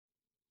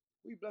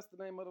We bless the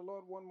name of the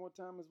Lord one more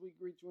time as we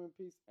greet you in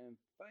peace and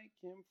thank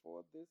Him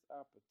for this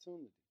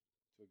opportunity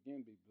to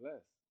again be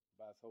blessed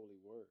by His holy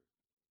word.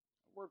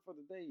 Our word for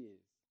the day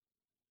is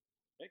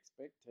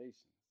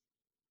expectations.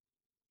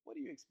 What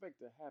do you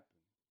expect to happen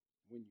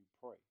when you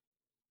pray?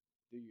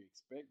 Do you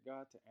expect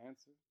God to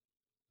answer?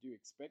 Do you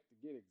expect to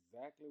get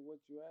exactly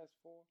what you asked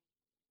for?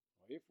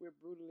 Or if we're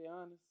brutally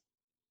honest,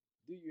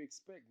 do you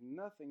expect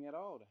nothing at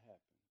all to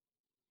happen?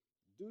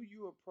 Do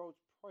you approach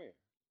prayer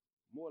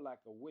more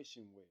like a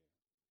wishing well?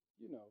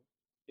 You know,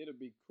 it'll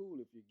be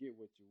cool if you get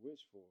what you wish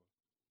for,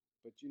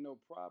 but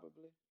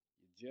probably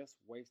you just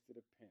wasted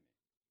a penny.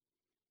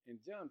 In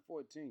John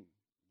 14,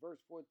 verse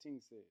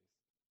 14 says,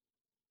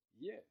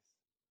 Yes,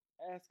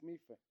 ask me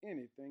for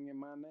anything in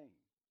my name,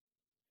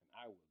 and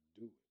I will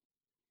do it.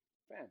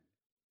 Family,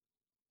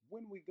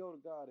 when we go to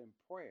God in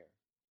prayer,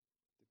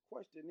 the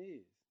question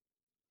is,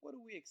 what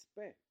do we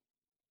expect?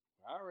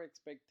 Our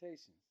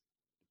expectations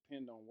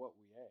depend on what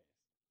we ask,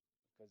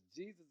 because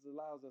Jesus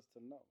allows us to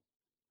know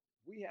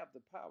we have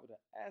the power to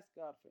ask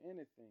God for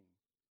anything,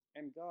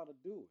 and God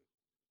will do it.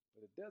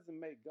 But it doesn't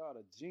make God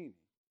a genie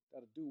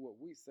that'll do what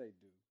we say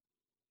do.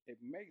 It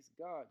makes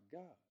God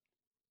God.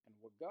 And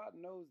what God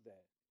knows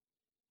that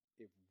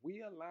if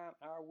we align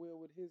our will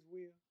with His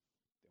will,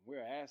 then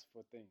we're asked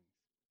for things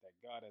that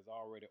God has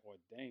already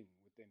ordained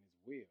within His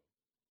will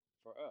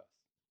for us.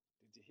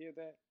 Did you hear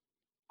that?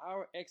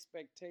 Our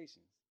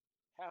expectations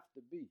have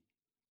to be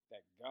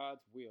that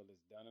God's will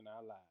is done in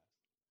our lives.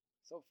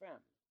 So,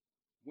 family,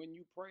 when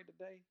you pray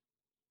today,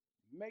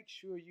 make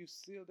sure you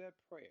seal that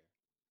prayer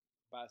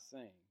by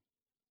saying,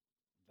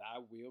 Thy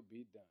will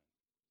be done.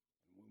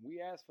 And when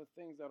we ask for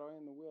things that are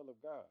in the will of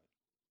God,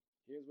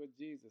 here's what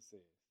Jesus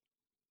says.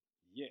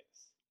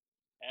 Yes,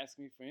 ask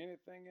me for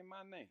anything in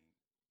my name,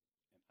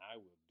 and I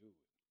will do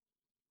it.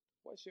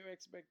 What's your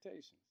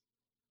expectations?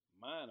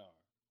 Mine are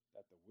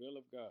that the will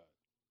of God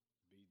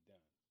be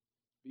done.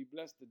 Be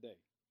blessed today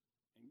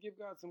and give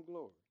God some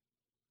glory.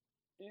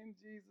 In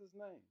Jesus'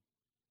 name,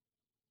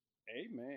 amen.